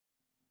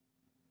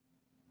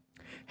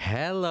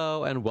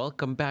Hello and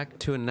welcome back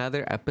to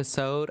another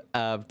episode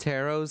of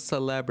Tarot's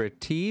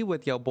CelebriTEA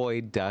with your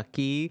boy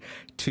Ducky.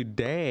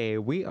 Today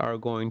we are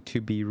going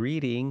to be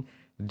reading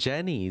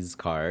Jennie's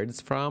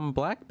cards from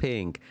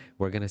BLACKPINK.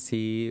 We're gonna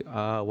see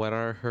what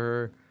are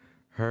her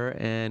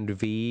and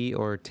V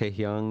or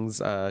Taehyung's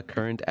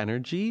current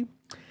energy.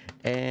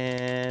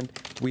 And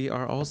we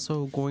are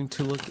also going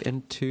to look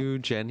into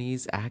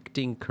Jennie's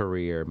acting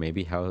career,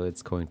 maybe how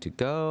it's going to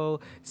go,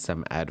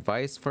 some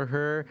advice for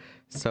her.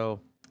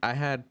 So I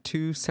had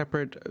two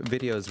separate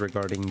videos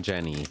regarding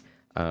Jennie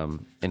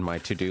in my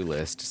to-do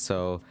list.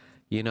 So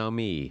you know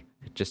me,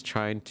 just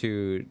trying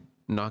to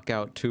knock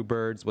out two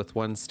birds with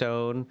one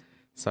stone.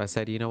 So I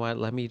said, you know what,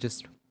 let me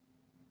just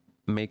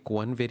make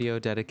one video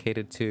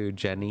dedicated to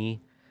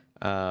Jennie.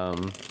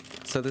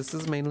 So this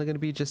is mainly going to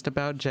be just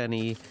about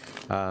Jennie,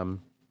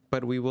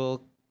 but we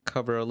will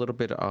cover a little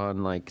bit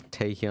on like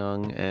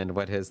Taehyung and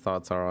what his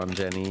thoughts are on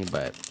Jennie,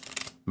 but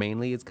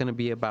mainly it's going to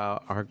be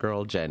about our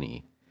girl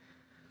Jennie.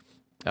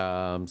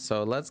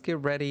 So let's get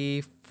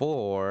ready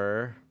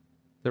for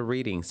the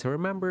reading. So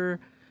remember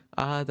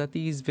that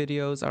these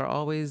videos are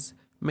always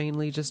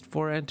mainly just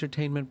for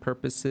entertainment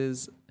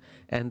purposes,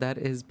 and that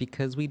is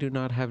because we do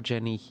not have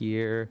Jennie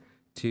here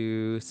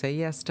to say,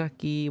 yes,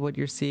 Ducky, what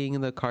you're seeing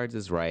in the cards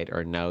is right,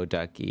 or no,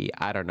 Ducky,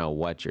 I don't know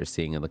what you're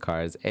seeing in the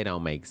cards. It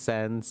don't make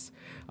sense.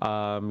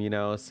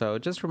 So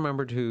just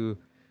remember to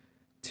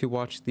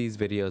watch these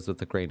videos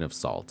with a grain of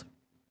salt.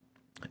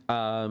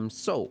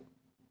 So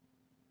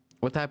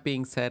with that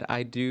being said,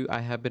 I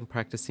have been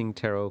practicing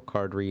tarot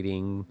card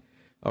reading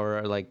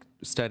or like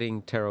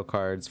studying tarot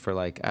cards for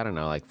like, I don't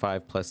know, like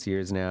 5+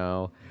 years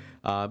now.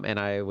 And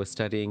I was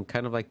studying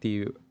kind of like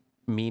the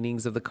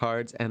meanings of the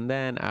cards, and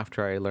then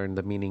after I learned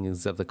the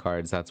meanings of the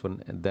cards, that's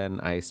when then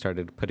I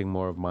started putting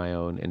more of my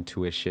own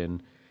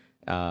intuition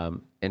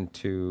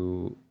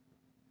into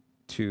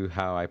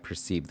how I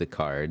perceive the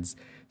cards.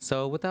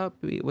 So with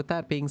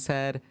that being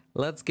said,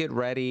 let's get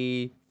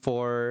ready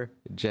for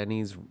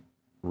Jennie's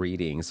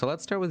reading. So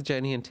let's start with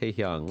Jennie and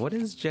Taehyung. What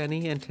is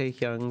Jennie and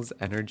Taehyung's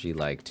energy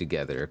like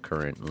together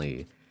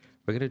currently?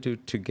 We're gonna do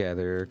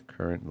together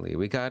currently.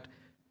 We got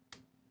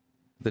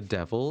the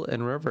Devil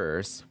in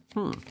reverse.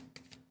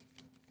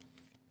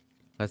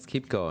 Let's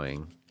keep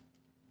going.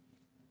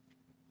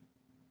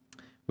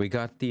 We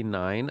got the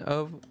Nine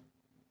of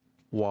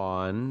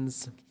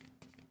Wands.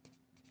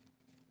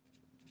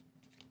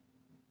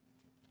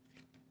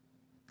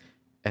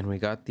 And we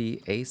got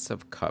the Ace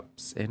of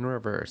Cups in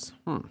reverse.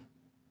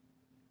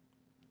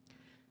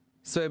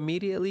 So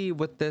immediately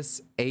with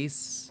this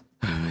Ace,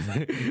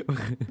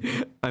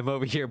 I'm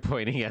over here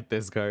pointing at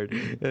this card.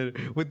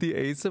 With the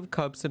Ace of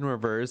Cups in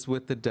reverse,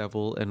 with the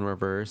Devil in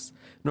reverse.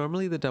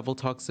 Normally the Devil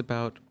talks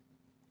about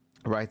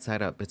right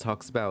side up. It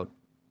talks about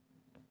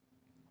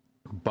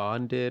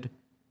bonded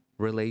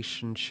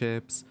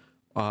relationships,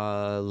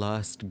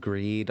 lust,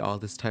 greed, all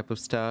this type of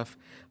stuff.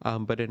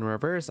 But in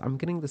reverse, I'm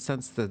getting the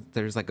sense that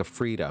there's like a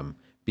freedom,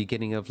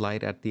 beginning of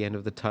light at the end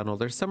of the tunnel.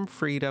 There's some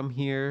freedom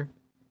here.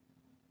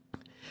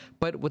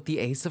 But with the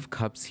Ace of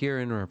Cups here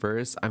in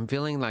reverse, I'm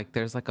feeling like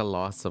there's like a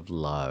loss of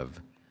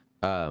love.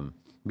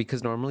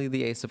 Because normally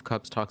the Ace of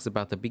Cups talks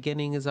about the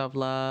beginnings of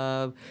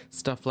love,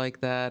 stuff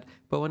like that.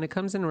 But when it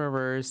comes in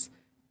reverse,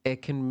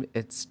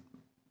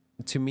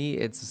 to me,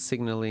 it's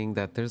signaling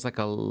that there's like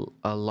a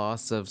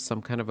loss of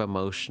some kind of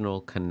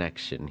emotional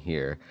connection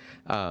here.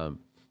 And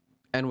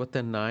with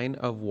the Nine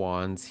of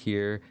Wands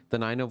here, the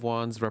Nine of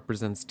Wands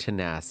represents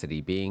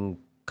tenacity, being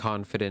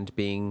confident,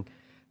 being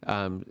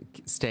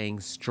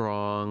staying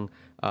strong,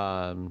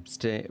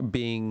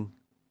 having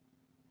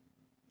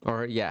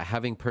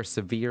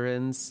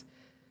perseverance.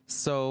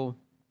 So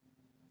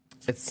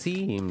it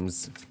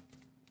seems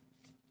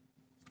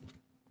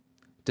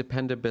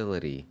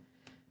dependability.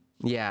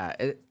 Yeah,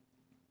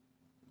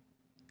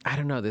 I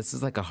don't know. This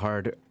is like a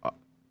hard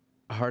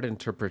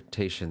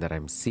interpretation that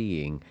I'm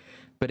seeing,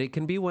 but it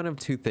can be one of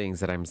two things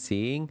that I'm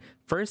seeing.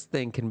 First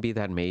thing can be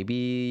that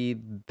maybe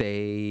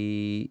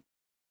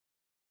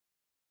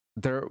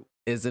there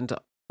isn't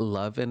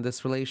love in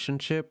this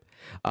relationship,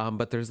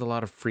 but there's a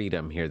lot of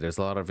freedom here. There's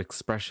a lot of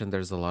expression.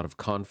 There's a lot of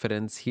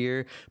confidence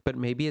here, but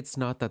maybe it's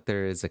not that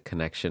there is a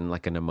connection,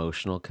 like an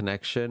emotional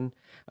connection,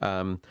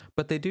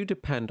 but they do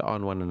depend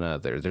on one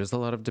another. There's a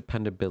lot of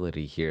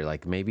dependability here.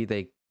 Like maybe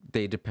they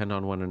depend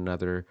on one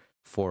another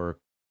for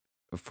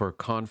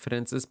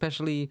confidence,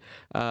 especially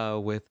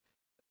with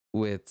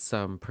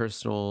some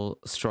personal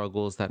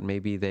struggles that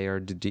maybe they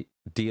are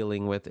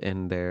dealing with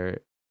in their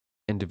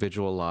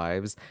individual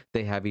lives.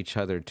 They have each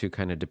other to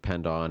kind of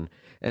depend on,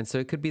 and so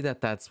it could be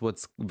that that's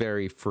what's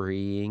very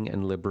freeing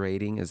and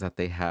liberating, is that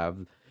they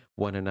have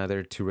one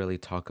another to really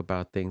talk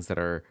about things that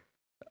are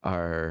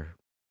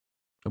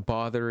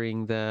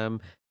bothering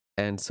them,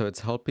 and so it's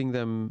helping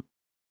them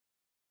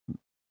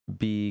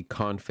be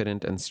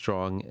confident and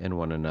strong in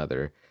one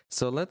another.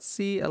 So let's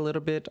see a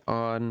little bit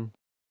on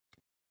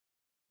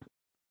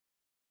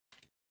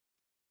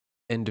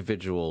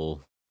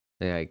individual,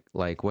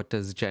 like what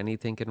does Jennie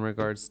think in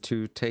regards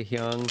to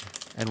Taehyung,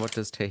 and what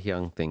does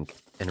Taehyung think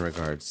in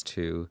regards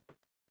to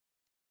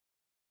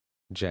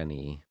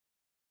Jennie.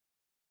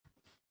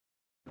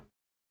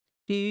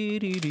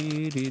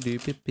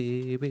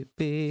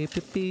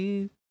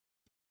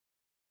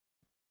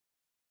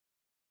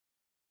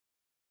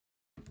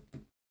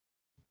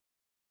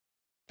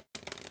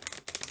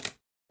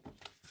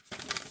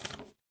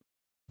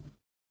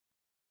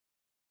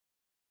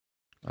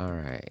 All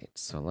right,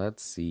 so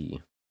let's see.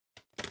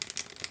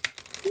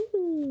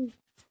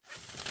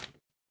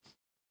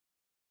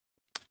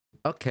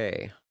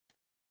 Okay.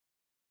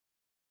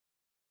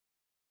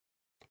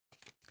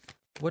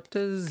 What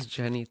does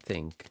Jennie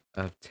think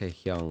of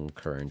Taehyung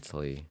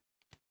currently?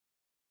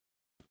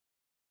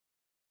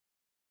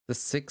 The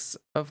Six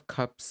of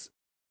Cups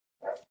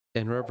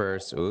in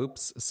reverse.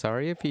 Oops.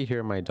 Sorry if you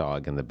hear my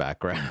dog in the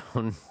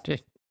background.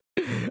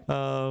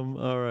 All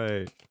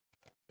right.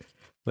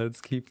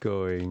 Let's keep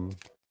going.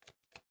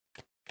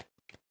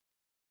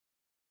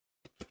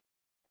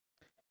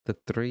 The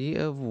Three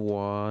of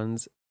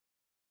Wands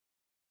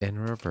in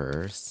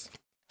reverse.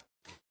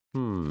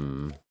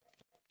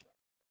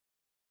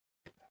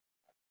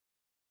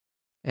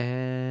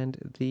 And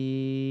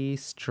the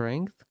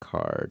Strength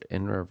card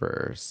in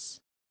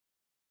reverse.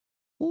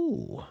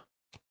 Ooh.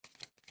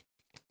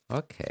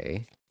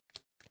 Okay.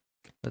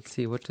 Let's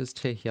see, what does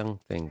Taehyung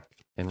think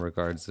in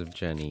regards of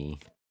Jennie?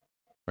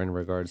 Or in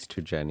regards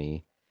to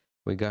Jennie?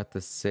 We got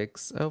the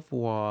Six of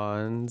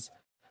Wands.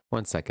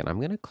 One second, I'm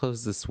going to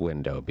close this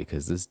window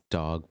because this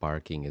dog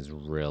barking is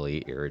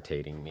really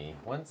irritating me.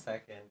 One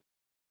second.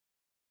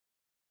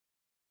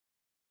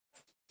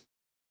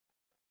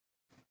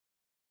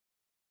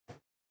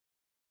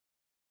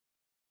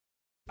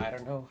 I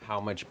don't know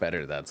how much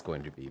better that's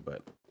going to be,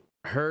 but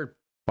her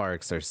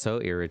barks are so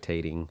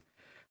irritating.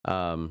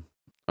 All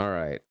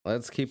right,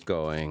 let's keep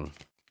going.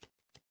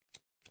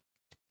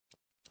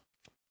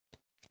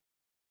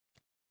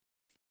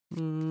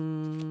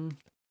 The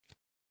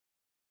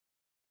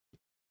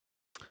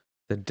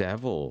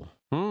Devil.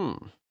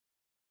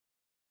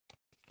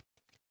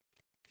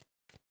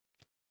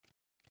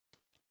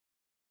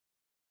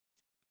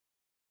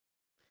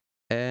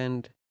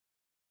 And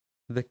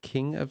the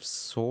King of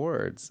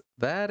Swords.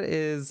 That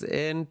is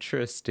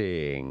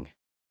interesting.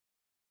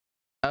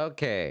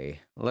 Okay,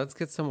 let's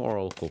get some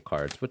oracle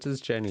cards. What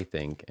does Jennie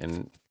think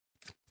in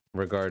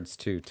regards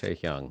to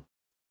Taehyung?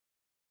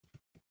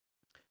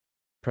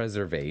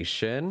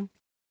 Preservation.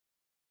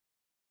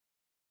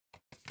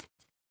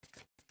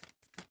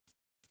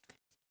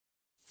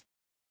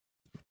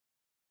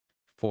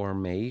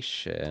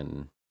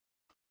 Formation.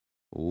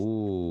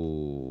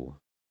 Ooh.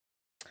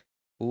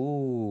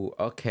 Ooh,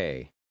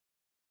 okay.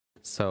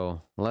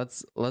 So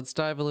let's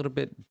dive a little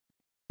bit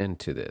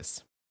into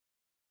this.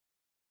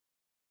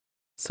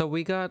 So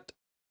we got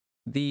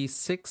the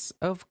Six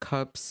of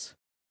Cups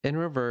in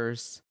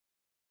reverse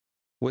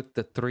with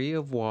the Three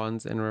of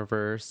Wands in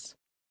reverse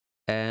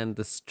and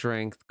the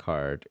Strength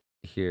card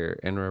here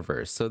in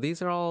reverse. So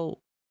these are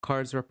all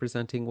cards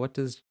representing what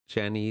does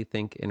Jennie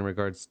think in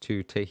regards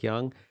to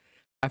Taehyung.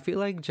 I feel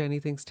like Jennie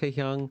thinks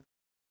Taehyung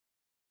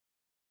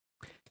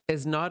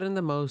is not in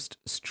the most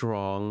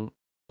strong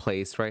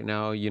place right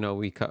now. You know,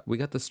 we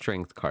got the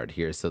Strength card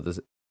here, so this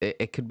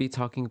it could be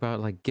talking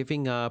about like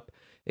giving up.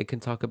 It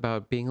can talk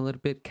about being a little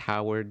bit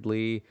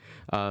cowardly,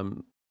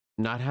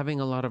 not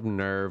having a lot of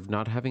nerve,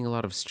 not having a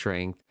lot of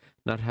strength,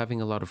 not having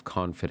a lot of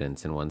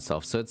confidence in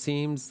oneself. So it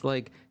seems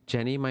like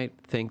Jennie might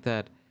think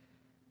that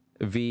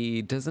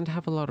V doesn't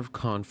have a lot of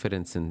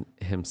confidence in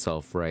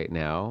himself right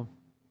now,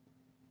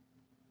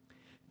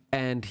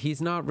 and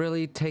he's not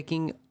really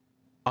taking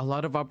a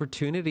lot of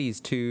opportunities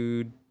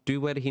to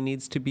do what he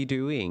needs to be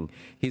doing.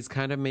 He's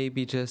kind of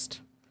maybe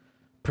just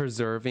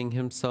preserving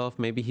himself.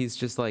 Maybe he's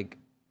just like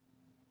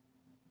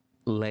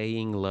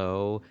laying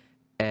low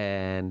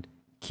and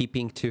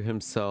keeping to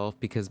himself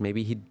because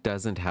maybe he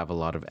doesn't have a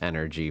lot of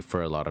energy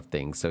for a lot of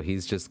things. So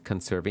he's just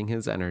conserving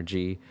his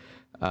energy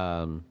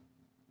for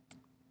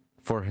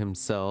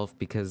himself,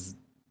 because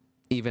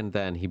even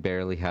then he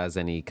barely has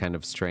any kind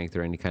of strength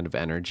or any kind of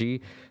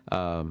energy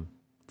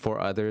for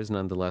others,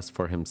 nonetheless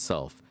for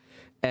himself.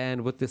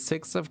 And with the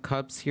Six of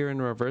Cups here in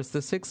reverse,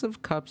 the Six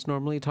of Cups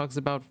normally talks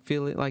about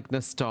feeling like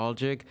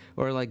nostalgic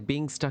or like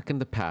being stuck in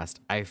the past.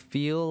 I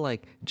feel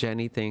like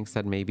Jennie thinks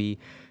that maybe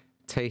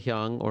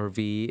Taehyung or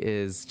V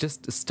is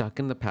just stuck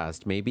in the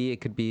past. Maybe it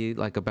could be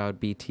like about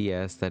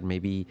BTS, that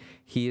maybe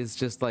he is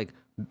just like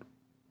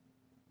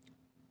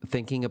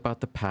thinking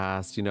about the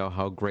past, you know,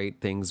 how great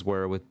things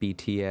were with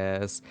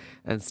BTS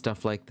and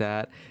stuff like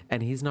that.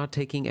 And he's not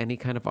taking any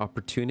kind of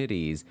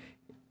opportunities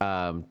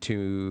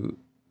to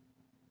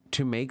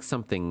make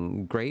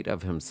something great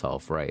of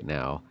himself right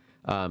now.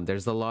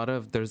 There's a lot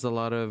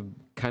of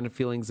kind of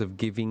feelings of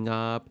giving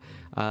up,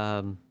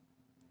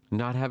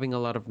 not having a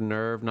lot of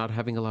nerve, not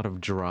having a lot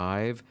of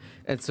drive.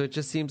 And so it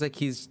just seems like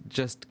he's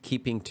just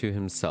keeping to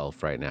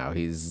himself right now.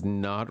 He's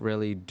not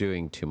really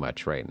doing too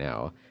much right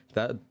now.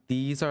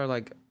 These are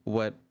like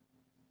what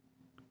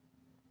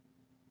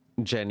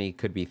Jennie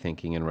could be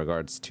thinking in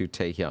regards to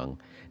Taehyung.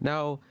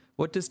 Now,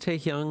 what does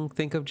Taehyung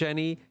think of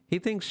Jennie? He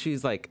thinks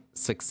she's like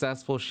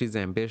successful, she's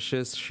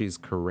ambitious, she's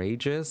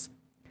courageous.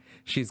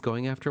 she's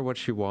going after what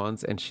she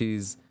wants, and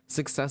she's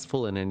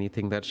successful in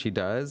anything that she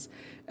does.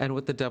 And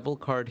with the devil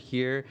card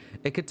here,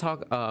 it could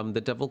talk,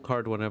 the devil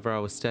card, whenever I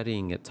was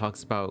studying, it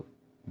talks about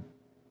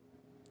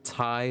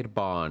tied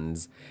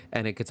bonds,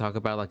 and it could talk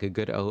about like a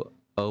good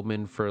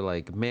omen for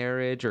like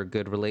marriage or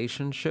good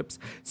relationships.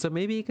 So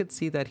maybe you could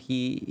see that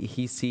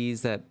he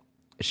sees that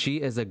she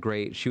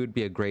would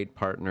be a great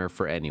partner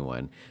for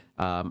anyone.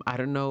 I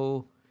don't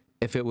know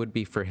if it would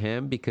be for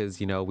him,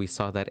 because, you know, we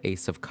saw that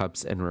Ace of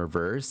Cups in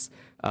reverse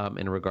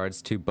in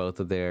regards to both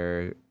of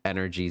their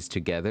energies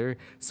together.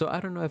 So I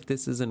don't know if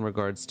this is in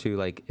regards to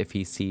like if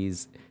he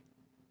sees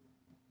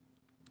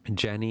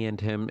Jennie and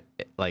him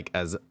like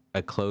as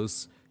a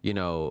close, you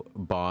know,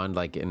 bond,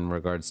 like in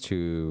regards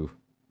to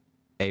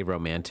a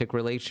romantic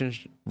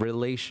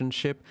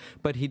relationship,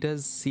 but he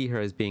does see her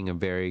as being a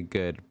very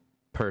good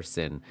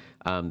person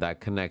that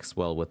connects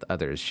well with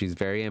others. She's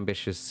very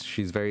ambitious,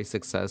 she's very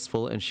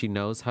successful, and she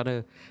knows how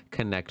to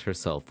connect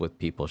herself with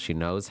people. She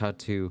knows how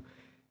to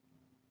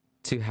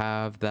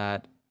have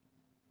that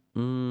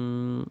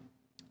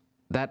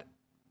that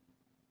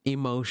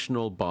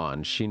emotional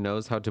bond. She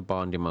knows how to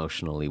bond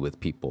emotionally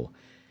with people,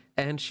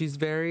 and she's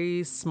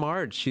very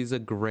smart. She's a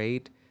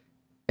great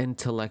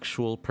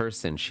intellectual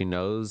person. She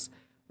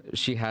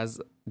has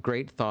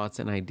great thoughts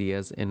and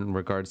ideas in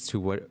regards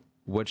to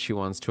what she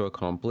wants to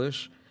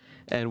accomplish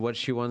and what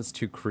she wants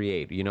to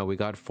create. You know, we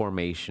got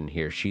formation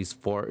here. She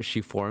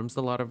forms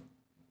a lot of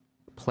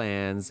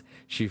plans,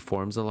 she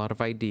forms a lot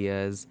of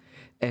ideas,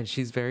 and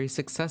she's very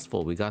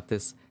successful. We got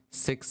this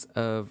Six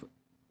of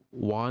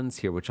Wands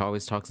here, which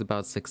always talks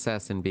about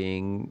success and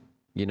being,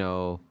 you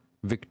know,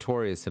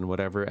 victorious in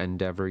whatever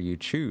endeavor you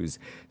choose.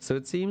 So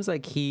it seems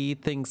like he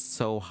thinks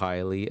so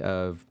highly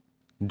of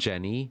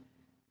Jennie,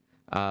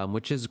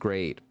 which is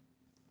great.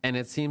 And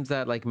it seems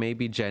that like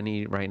maybe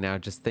Jennie right now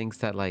just thinks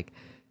that like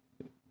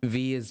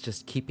V is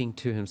just keeping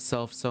to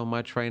himself so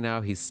much right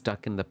now. He's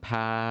stuck in the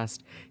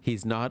past.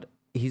 He's not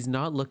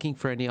looking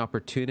for any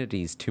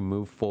opportunities to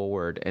move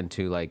forward and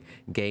to like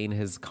gain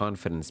his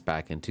confidence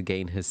back and to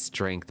gain his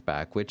strength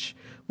back, which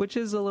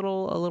is a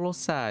little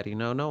sad. You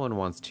know, no one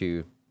wants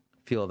to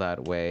feel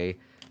that way.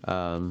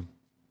 And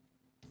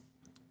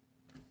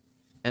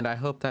I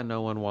hope that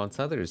no one wants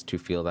others to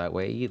feel that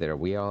way either.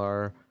 We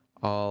are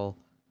all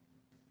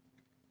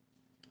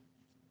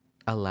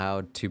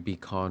allowed to be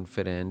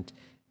confident,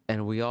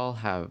 and we all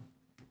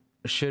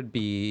should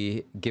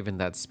be given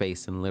that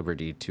space and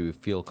liberty to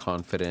feel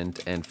confident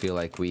and feel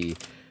like we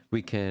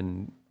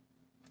can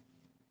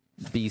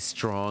be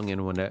strong in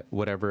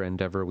whatever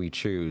endeavor we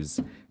choose.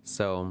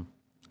 So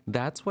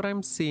that's what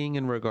I'm seeing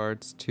in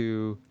regards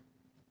to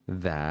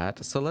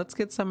that. So let's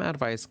get some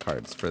advice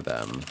cards for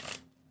them.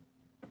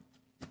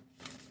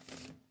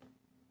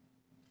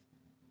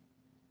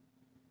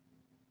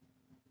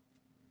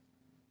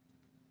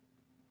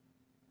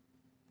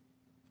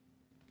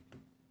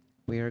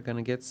 We're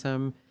gonna get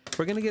some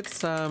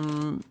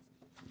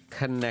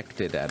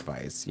connected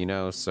advice, you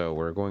know, so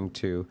we're going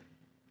to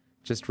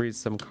just read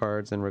some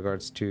cards in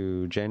regards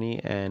to Jennie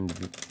and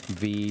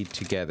V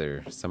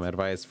together. Some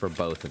advice for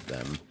both of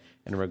them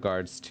in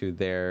regards to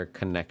their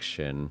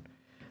connection.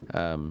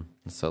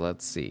 So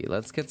let's see.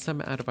 Let's get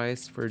some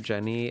advice for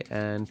Jennie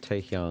and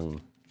Taehyung.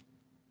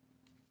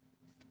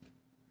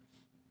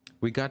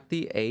 We got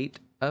the Eight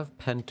of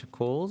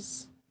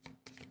Pentacles.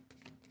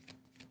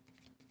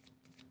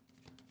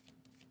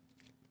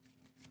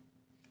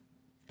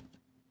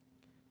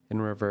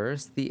 In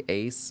reverse, the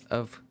Ace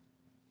of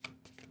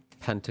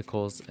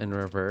Pentacles in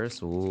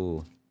reverse.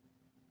 Ooh.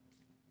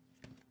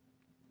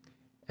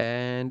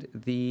 And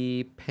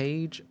the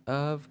Page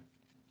of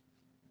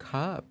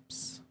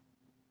Cups.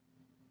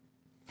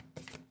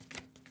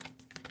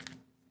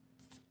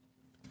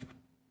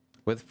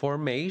 With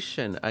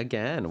formation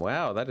again.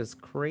 Wow, that is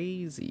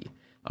crazy.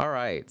 All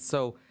right,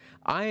 so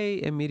I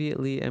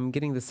immediately am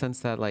getting the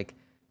sense that like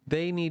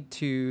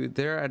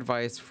their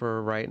advice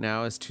for right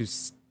now is to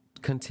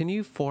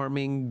continue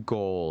forming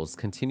goals,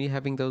 continue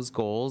having those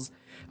goals,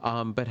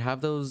 but have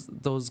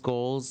those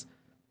goals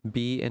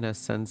be in a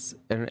sense,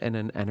 in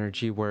an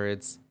energy where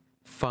it's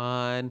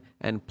fun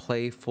and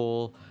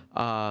playful.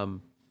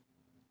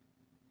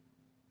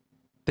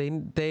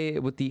 They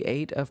with the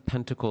Eight of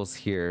Pentacles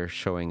here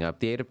showing up,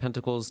 the Eight of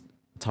Pentacles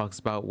talks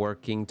about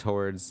working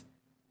towards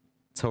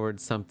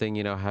something,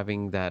 you know,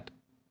 having that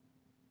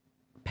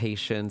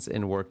patience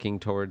in working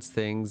towards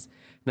things.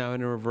 Now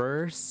in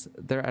reverse,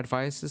 their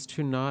advice is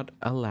to not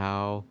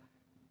allow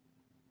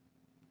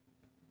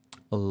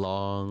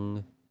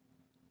long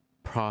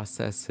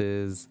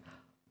processes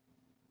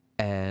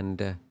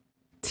and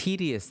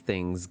tedious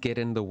things get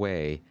in the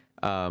way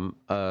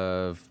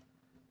of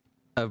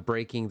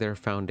breaking their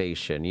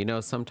foundation. You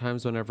know,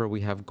 sometimes whenever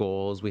we have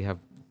goals, we have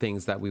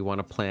things that we want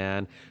to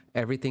plan,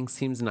 everything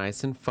seems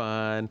nice and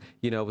fun.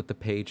 You know, with the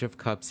Page of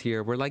Cups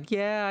here, we're like,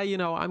 yeah, you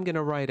know, I'm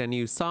gonna write a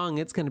new song,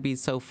 it's gonna be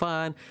so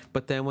fun.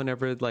 But then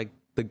whenever like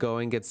the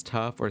going gets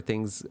tough or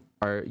things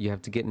are, you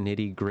have to get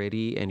nitty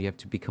gritty and you have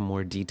to become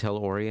more detail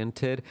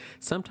oriented,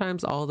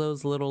 sometimes all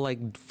those little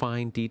like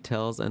fine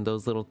details and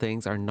those little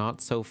things are not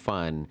so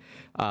fun.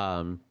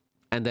 And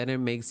then it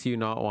makes you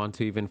not want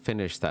to even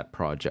finish that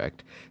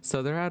project.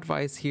 So their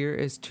advice here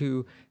is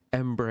to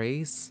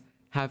embrace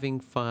having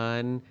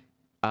fun,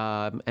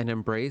 and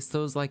embrace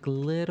those like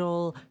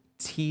little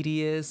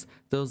tedious,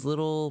 those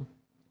little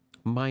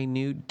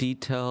minute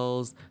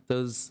details,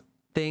 those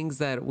things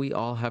that we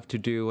all have to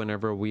do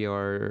whenever we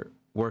are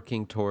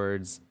working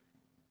towards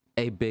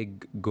a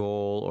big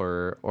goal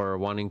or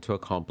wanting to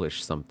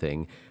accomplish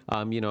something.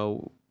 You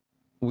know,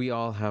 we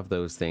all have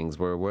those things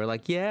where we're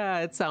like, yeah,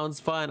 it sounds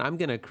fun. I'm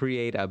going to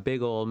create a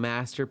big old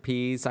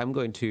masterpiece. I'm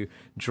going to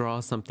draw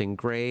something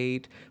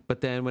great.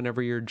 But then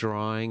whenever you're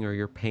drawing or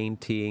you're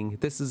painting,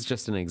 this is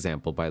just an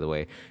example, by the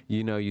way,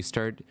 you know,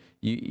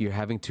 you're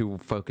having to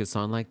focus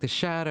on like the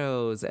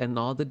shadows and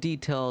all the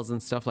details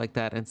and stuff like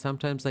that. And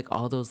sometimes like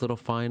all those little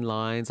fine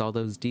lines, all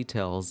those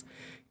details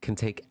can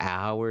take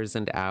hours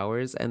and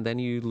hours. And then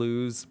you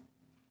lose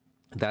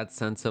that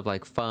sense of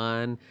like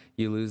fun,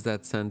 you lose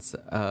that sense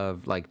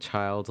of like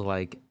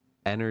childlike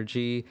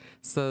energy.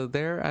 So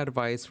their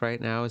advice right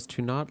now is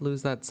to not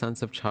lose that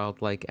sense of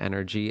childlike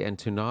energy and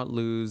to not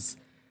lose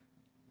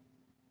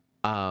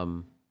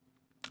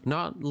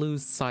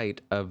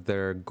sight of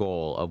their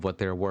goal, of what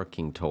they're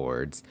working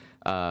towards,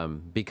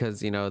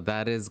 because you know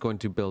that is going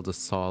to build a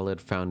solid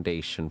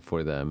foundation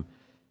for them.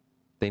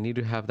 They need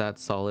to have that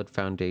solid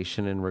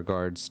foundation in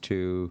regards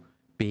to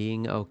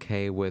being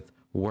okay with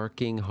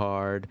working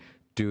hard,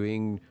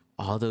 doing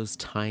all those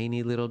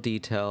tiny little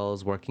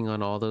details, working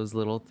on all those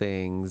little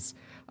things.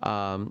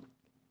 And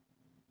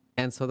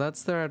so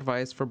that's their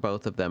advice for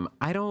both of them.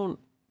 I don't,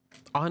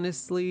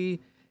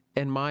 honestly,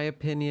 in my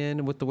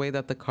opinion, with the way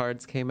that the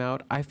cards came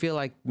out, I feel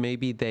like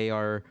maybe they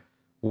are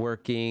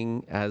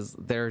working as,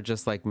 they're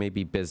just like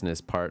maybe business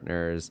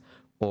partners,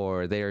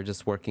 or they are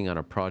just working on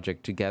a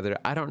project together.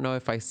 I don't know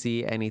if I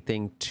see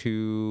anything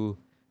too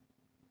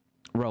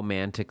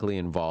romantically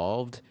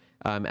involved,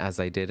 as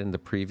I did in the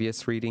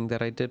previous reading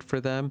that I did for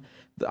them.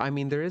 I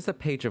mean, there is a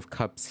Page of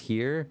Cups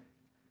here,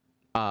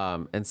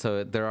 and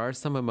so there are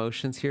some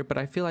emotions here, but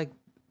I feel like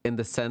in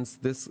the sense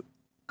this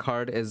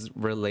card is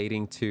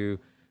relating to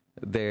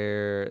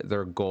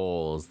their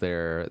goals,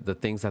 the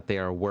things that they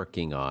are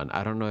working on.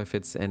 I don't know if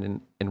it's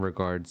in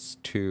regards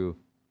to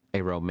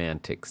a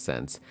romantic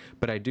sense,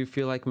 but I do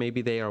feel like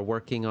maybe they are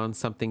working on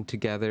something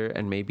together,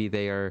 and maybe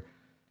they are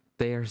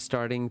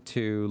starting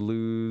to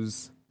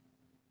lose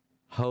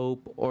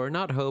hope, or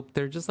not hope,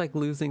 they're just like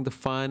losing the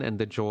fun and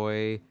the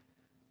joy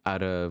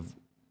out of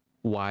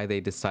why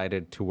they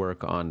decided to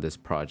work on this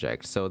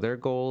project. So their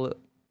goal,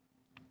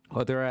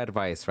 or their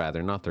advice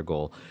rather, not their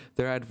goal,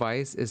 their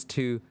advice is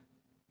to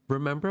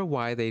remember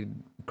why they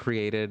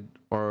created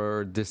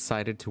or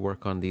decided to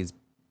work on these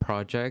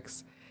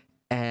projects,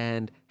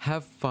 and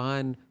have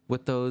fun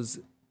with those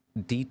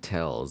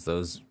details,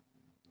 those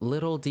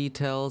little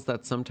details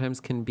that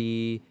sometimes can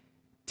be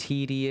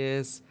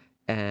tedious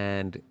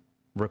and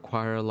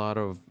require a lot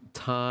of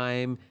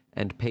time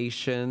and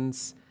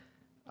patience.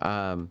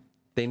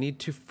 They need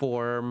to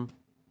form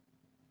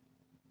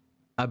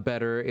a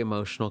better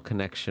emotional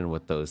connection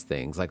with those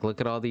things. Like, look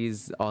at all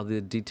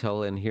the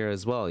detail in here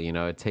as well. You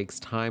know, it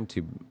takes time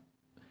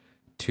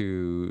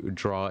to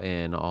draw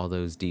in all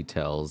those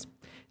details,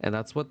 and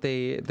that's what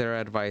their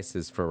advice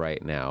is for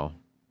right now.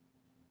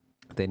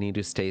 They need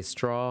to stay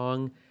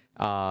strong,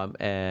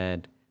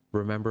 and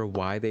remember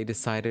why they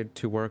decided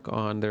to work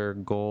on their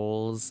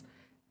goals,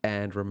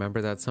 and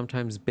remember that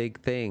sometimes big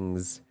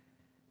things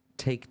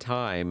take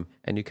time,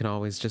 and you can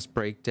always just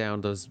break down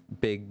those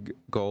big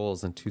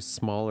goals into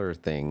smaller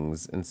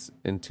things and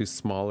into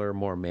smaller,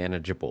 more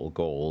manageable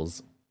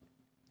goals.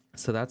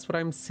 So that's what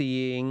I'm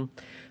seeing.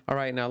 All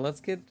right, now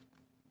let's get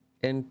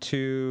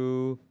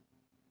into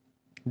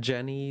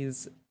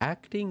Jennie's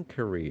acting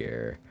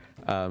career.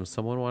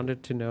 Someone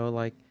wanted to know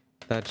like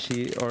that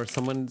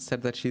someone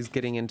said that she's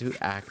getting into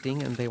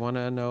acting, and they want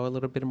to know a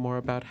little bit more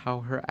about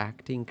how her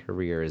acting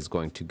career is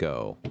going to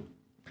go.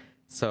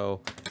 So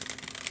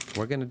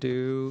we're going to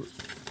do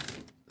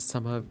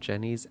some of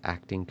Jennie's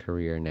acting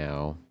career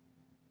now.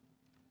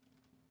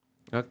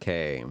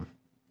 Okay.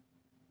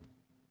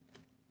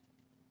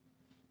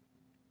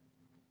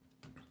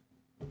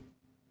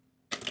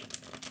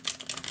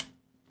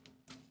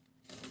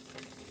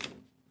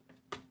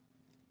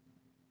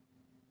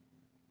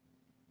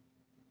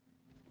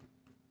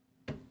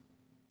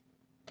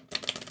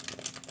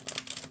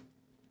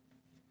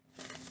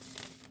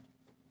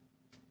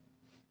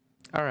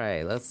 All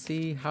right, let's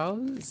see,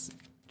 how's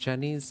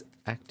Jennie's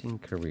acting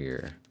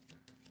career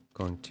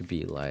going to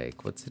be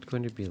like? What's it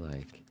going to be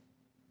like?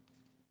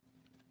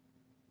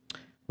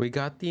 We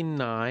got the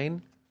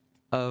Nine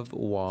of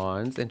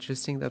Wands.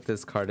 Interesting that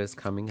this card is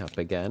coming up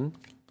again.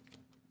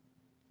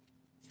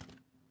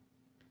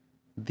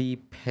 The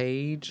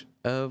Page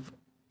of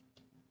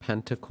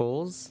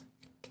Pentacles.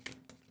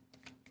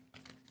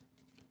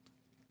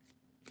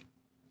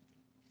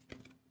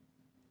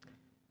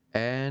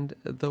 And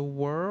the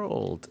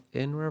World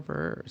in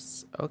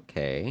reverse.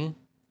 Okay.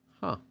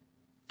 Huh.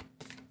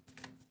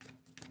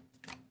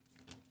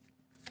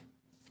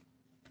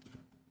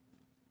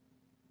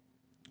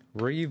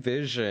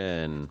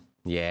 Revision.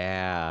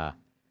 Yeah.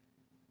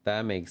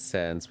 That makes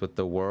sense with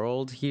the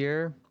World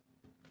here.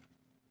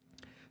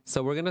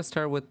 So we're going to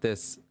start with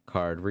this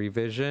card,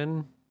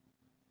 Revision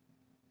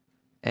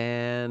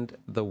and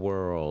the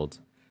World.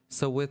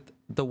 So with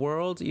the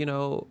World, you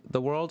know,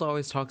 the World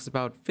always talks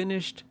about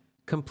finished,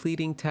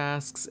 completing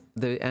tasks,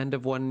 the end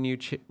of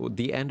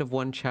the end of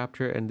one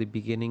chapter and the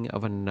beginning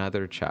of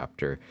another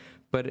chapter.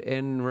 But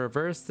in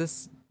reverse,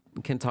 this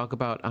can talk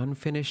about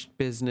unfinished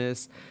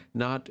business,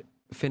 not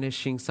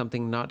finishing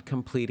something, not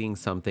completing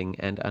something,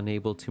 and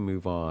unable to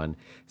move on.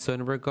 So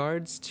in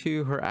regards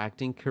to her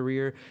acting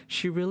career,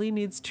 she really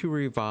needs to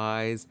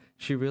revise.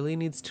 She really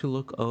needs to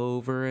look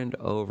over and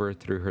over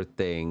through her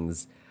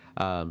things.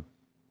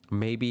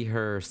 Maybe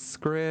her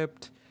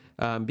script,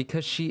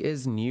 because she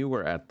is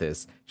newer at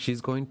this.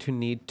 She's going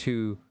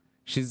to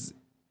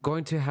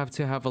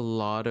have a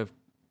lot of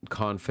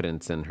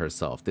confidence in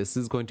herself. This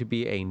is going to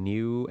be a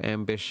new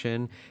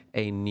ambition,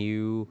 a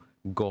new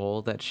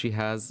goal that she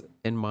has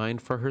in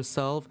mind for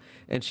herself,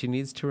 and she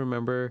needs to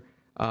remember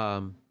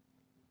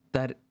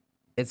that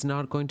it's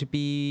not going to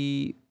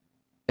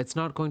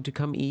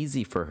come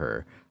easy for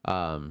her,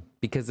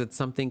 because it's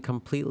something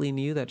completely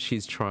new that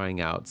she's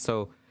trying out.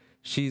 So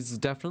she's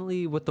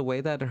definitely, with the way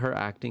that her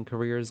acting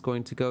career is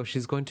going to go,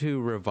 she's going to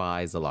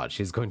revise a lot.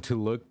 She's going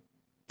to look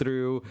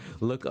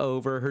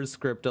over her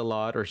script a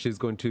lot, or she's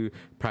going to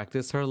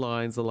practice her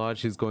lines a lot.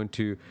 She's going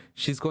to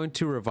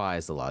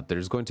revise a lot.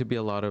 There's going to be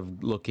a lot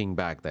of looking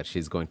back that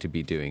she's going to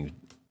be doing.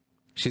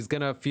 She's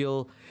gonna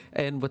feel,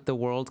 and with the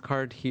World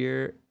card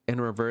here in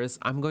reverse,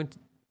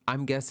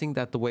 I'm guessing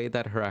that the way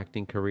that her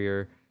acting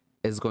career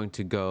is going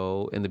to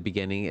go in the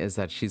beginning is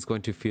that she's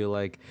going to feel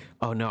like,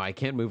 oh no, I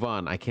can't move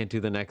on. I can't do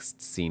the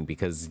next scene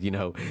because, you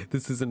know,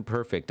 this isn't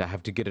perfect. I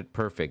have to get it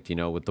perfect, you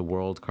know, with the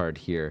World card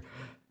here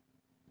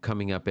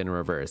coming up in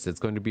reverse. It's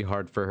going to be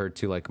hard for her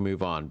to like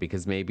move on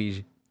because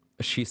maybe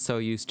she's so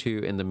used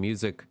to, in the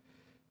music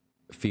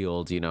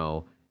field, you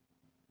know,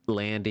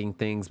 landing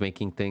things,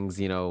 making things,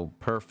 you know,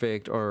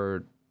 perfect,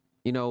 or,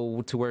 you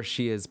know, to where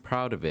she is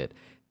proud of it.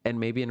 And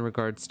maybe in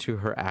regards to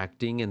her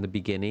acting in the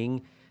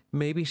beginning,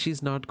 maybe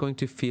she's not going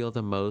to feel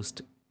the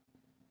most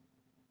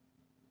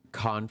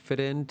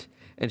confident,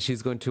 and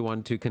she's going to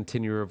want to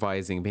continue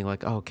revising, being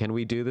like, oh, can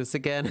we do this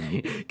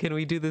again? Can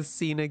we do this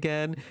scene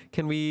again?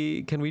 Can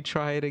we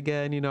try it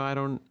again? You know, I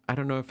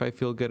don't know if I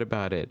feel good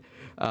about it.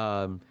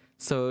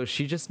 So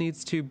she just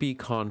needs to be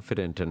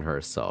confident in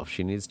herself.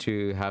 She needs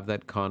to have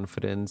that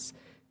confidence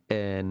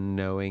in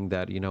knowing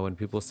that, you know, when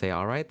people say,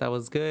 all right, that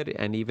was good,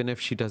 and even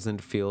if she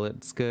doesn't feel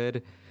it's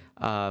good,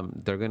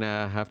 they're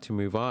gonna have to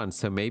move on.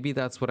 So maybe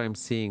that's what I'm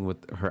seeing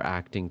with her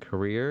acting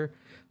career.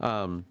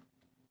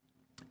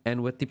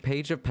 And with the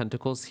Page of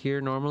Pentacles here,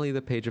 normally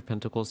the Page of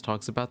Pentacles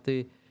talks about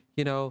the,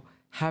 you know,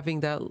 having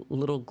that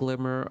little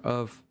glimmer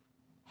of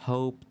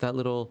hope, that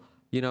little,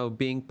 you know,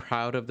 being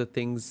proud of the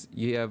things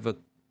you've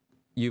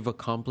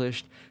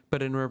accomplished.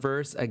 But in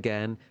reverse,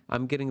 again,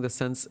 I'm getting the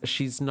sense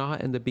she's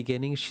not, in the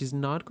beginning, she's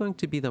not going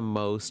to be the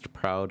most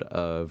proud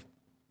of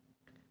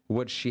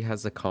what she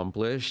has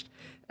accomplished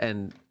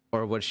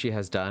or what she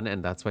has done,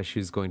 and that's why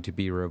she's going to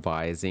be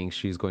revising.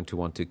 She's going to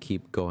want to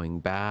keep going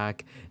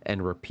back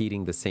and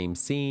repeating the same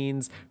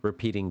scenes,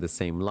 repeating the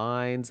same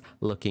lines,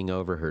 looking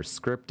over her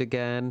script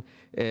again.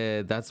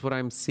 That's what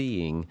I'm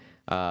seeing.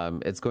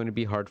 It's going to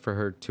be hard for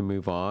her to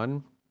move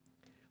on,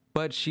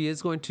 but she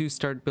is going to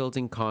start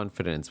building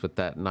confidence with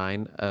that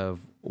Nine of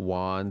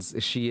Wands.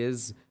 She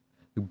is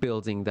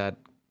building that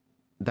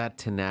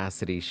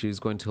tenacity.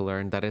 She's going to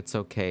learn that it's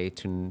okay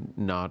to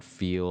not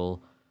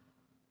feel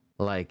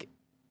like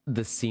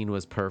the scene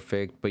was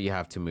perfect, but you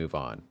have to move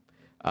on,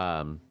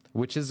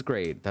 which is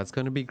great. That's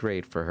going to be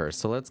great for her.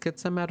 So let's get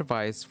some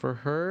advice for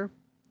her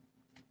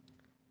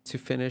to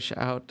finish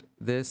out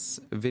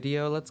this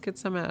video. Let's get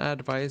some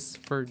advice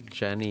for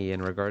Jennie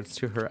in regards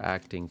to her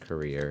acting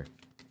career.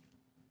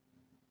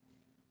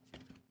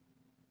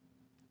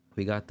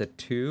 We got the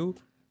Two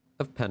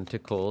of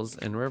Pentacles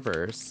in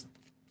reverse.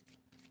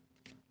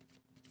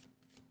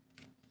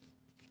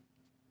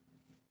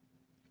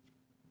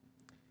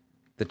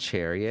 The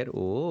Chariot.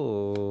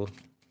 Ooh.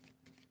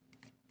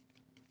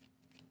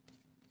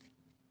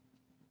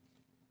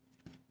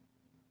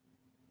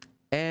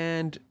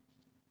 And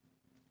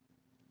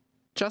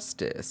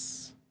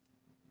Justice.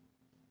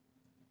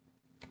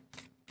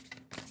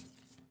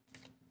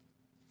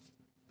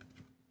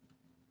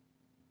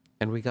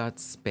 And we got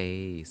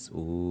Space.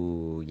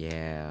 Ooh,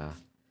 yeah.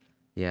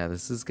 Yeah,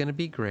 this is gonna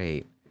be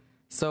great.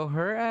 So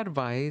her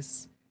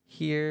advice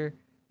here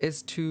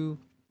is to,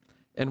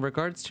 in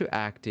regards to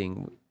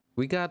acting,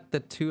 we got the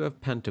Two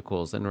of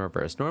Pentacles in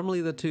reverse. Normally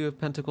the Two of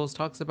Pentacles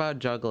talks about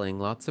juggling,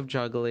 lots of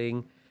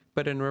juggling,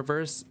 but in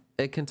reverse,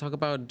 it can talk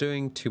about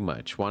doing too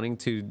much, wanting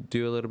to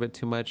do a little bit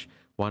too much,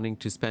 wanting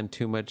to spend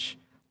too much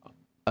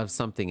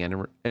something,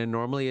 and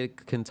normally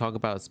it can talk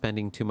about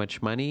spending too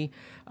much money,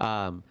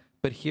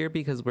 but here,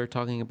 because we're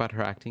talking about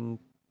her acting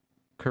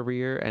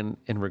career and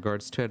in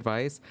regards to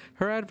advice,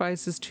 her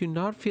advice is to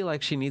not feel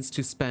like she needs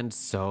to spend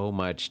so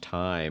much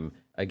time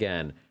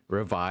again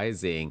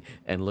revising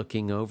and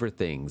looking over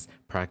things,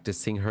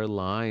 practicing her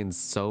lines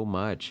so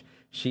much.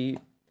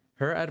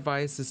 Her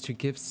advice is to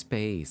give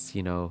space,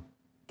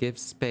 give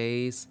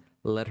space,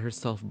 let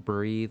herself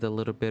breathe a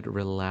little bit,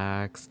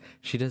 relax.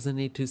 She doesn't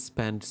need to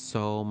spend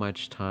so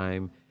much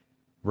time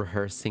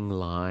rehearsing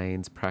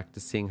lines,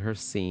 practicing her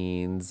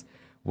scenes,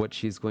 what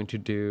she's going to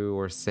do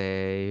or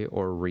say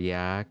or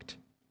react,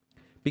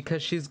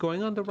 because she's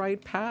going on the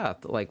right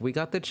path. Like, we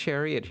got the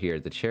Chariot here.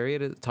 The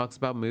Chariot talks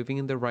about moving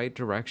in the right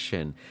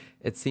direction.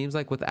 It seems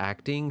like with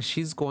acting,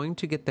 she's going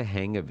to get the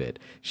hang of it.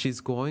 She's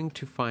going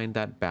to find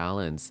that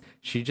balance.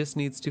 She just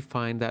needs to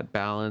find that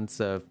balance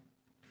of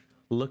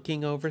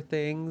looking over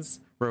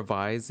things,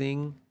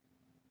 revising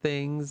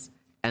things,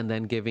 and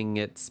then giving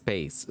it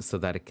space so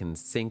that it can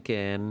sink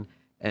in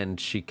and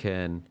she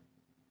can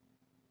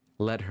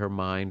let her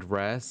mind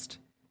rest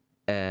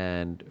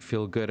and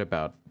feel good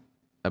about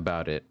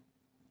it.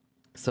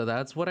 So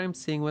that's what I'm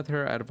seeing with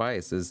her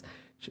advice is,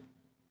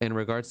 in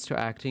regards to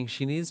acting,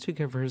 she needs to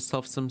give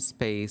herself some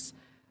space,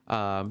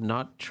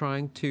 not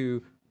trying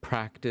to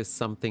practice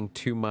something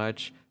too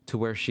much to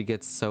where she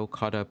gets so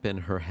caught up in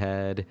her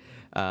head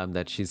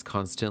that she's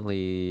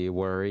constantly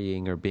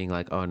worrying or being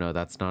like, oh no,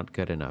 that's not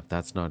good enough.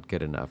 That's not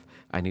good enough.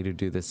 I need to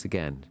do this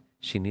again.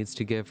 She needs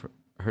to give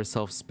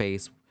herself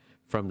space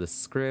from the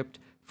script,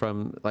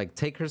 from like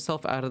take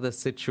herself out of the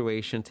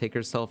situation, take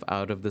herself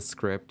out of the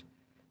script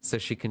so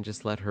she can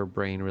just let her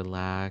brain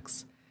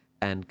relax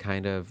and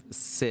kind of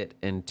sit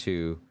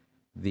into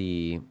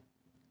the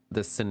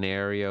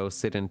scenario,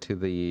 sit into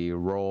the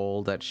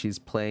role that she's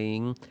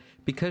playing,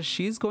 because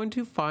she's going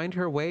to find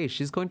her way.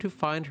 She's going to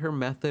find her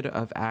method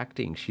of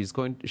acting. She's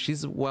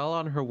well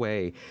on her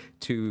way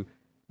to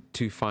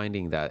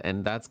finding that,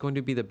 and that's going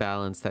to be the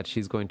balance that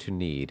she's going to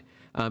need.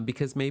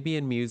 Because maybe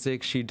in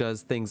music she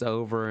does things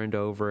over and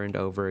over and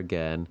over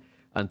again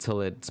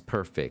until it's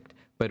perfect,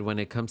 but when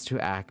it comes to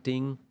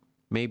acting,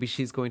 maybe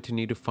she's going to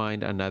need to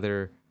find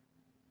another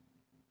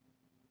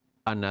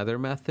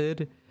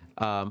method,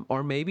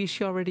 or maybe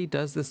she already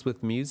does this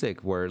with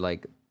music, where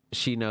like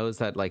she knows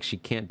that like she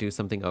can't do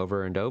something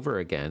over and over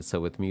again,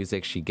 so with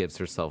music she gives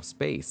herself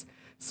space.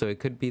 So it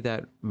could be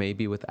that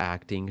maybe with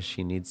acting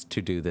she needs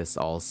to do this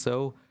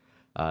also.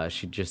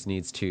 She just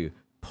needs to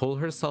pull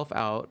herself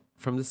out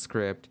from the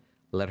script,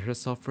 let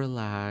herself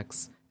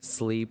relax,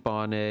 sleep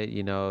on it,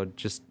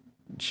 just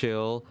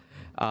chill,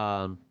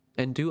 and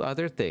do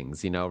other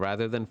things,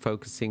 rather than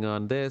focusing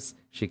on this,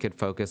 she could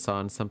focus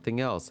on something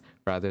else.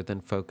 Rather than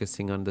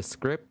focusing on the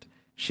script,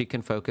 she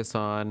can focus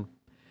on,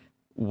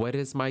 what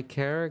is my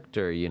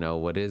character,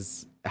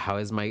 how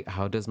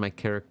does my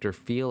character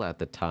feel at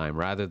the time,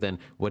 rather than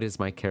what is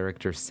my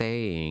character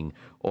saying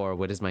or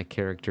what is my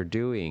character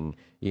doing,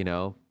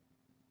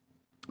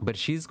 But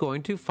she's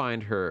going to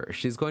find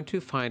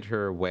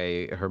her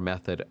way, her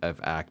method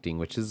of acting,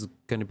 which is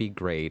going to be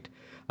great.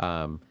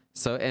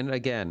 So, and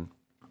again,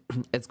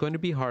 it's going to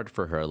be hard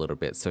for her a little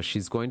bit. So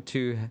she's going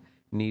to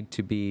need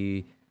to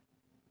be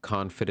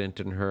confident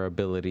in her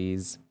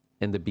abilities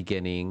in the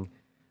beginning.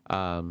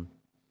 And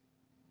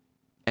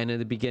in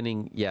the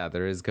beginning, yeah,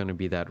 there is going to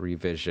be that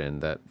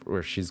revision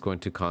where she's going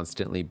to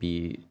constantly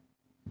be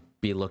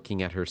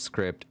looking at her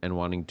script and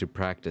wanting to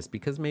practice,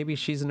 because maybe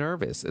she's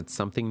nervous. It's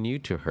something new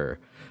to her.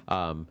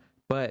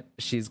 But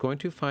she's going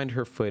to find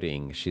her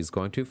footing. She's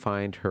going to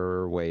find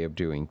her way of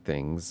doing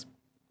things.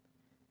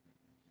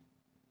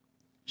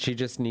 She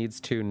just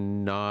needs to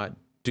not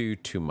do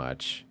too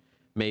much.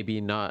 Maybe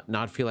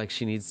not feel like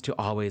she needs to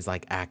always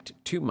like act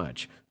too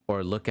much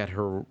or look at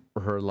her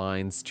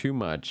lines too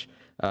much,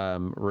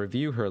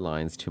 review her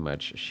lines too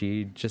much.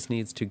 She just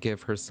needs to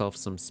give herself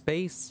some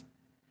space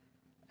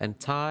and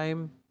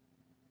time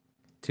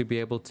to be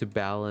able to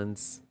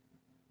balance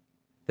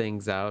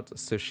things out,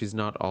 so she's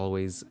not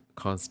always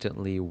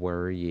constantly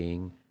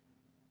worrying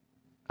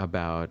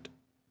about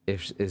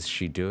is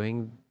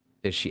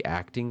she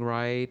acting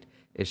right?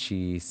 Is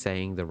she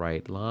saying the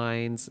right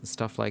lines?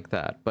 Stuff like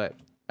that. But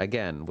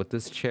again, with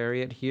this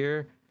Chariot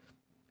here,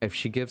 if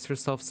she gives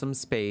herself some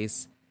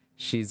space,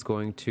 she's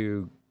going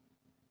to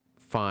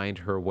find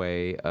her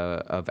way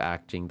of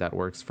acting that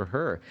works for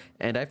her.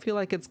 And I feel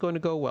like it's going to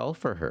go well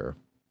for her,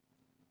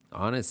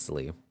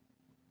 honestly.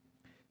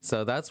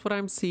 So that's what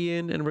I'm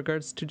seeing in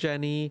regards to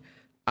Jennie,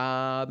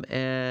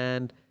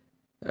 and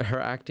her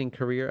acting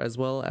career, as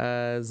well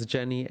as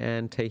Jennie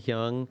and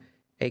Taehyung,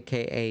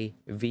 aka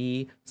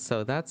V.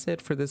 So that's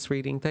it for this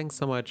reading. Thanks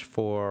so much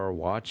for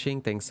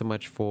watching. Thanks so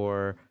much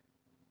for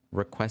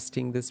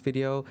requesting this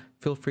video.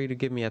 Feel free to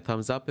give me a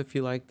thumbs up if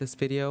you like this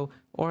video,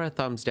 or a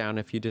thumbs down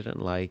if you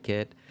didn't like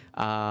it.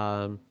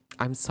 I'm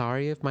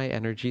sorry if my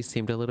energy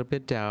seemed a little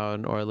bit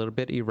down or a little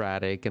bit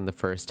erratic in the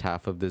first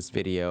half of this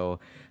video.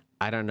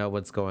 I don't know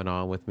what's going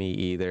on with me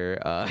either.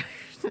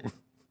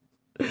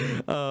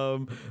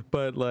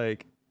 But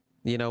like,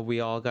 you know, we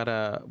all got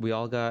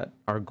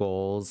our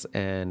goals,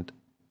 and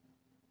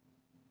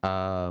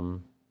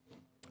um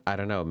I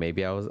don't know,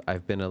 maybe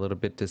I've been a little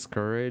bit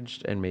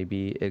discouraged, and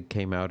maybe it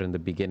came out in the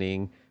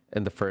beginning,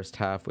 in the first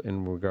half,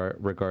 in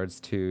regards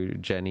to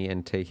Jennie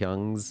and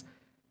Taehyung's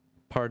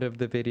part of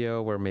the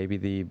video, where maybe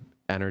the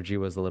energy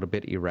was a little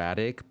bit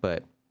erratic.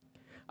 But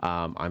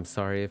I'm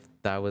sorry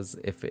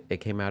if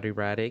it came out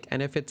erratic,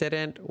 and if it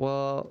didn't,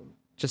 well,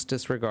 just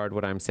disregard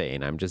what I'm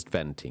saying. I'm just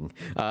venting.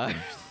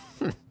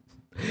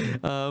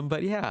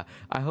 But yeah,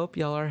 I hope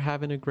y'all are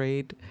having a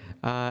great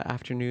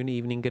afternoon,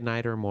 evening, good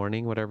night, or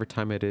morning, whatever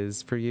time it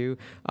is for you.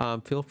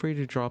 Feel free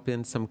to drop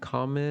in some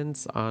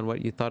comments on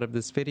what you thought of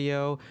this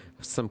video,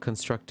 some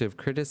constructive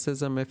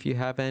criticism if you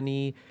have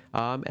any,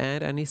 and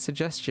any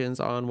suggestions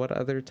on what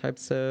other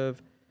types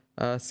of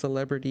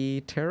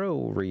celebrity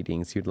tarot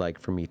readings you'd like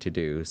for me to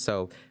do.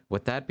 So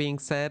with that being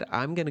said,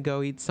 I'm gonna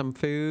go eat some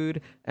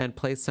food and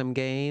play some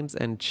games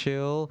and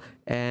chill,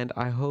 and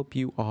I hope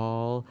you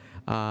all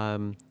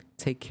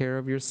take care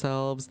of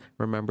yourselves.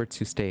 Remember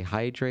to stay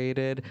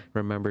hydrated.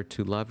 Remember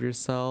to love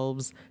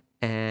yourselves.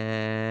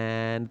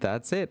 And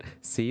that's it.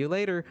 See you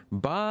later.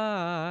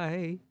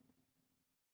 Bye.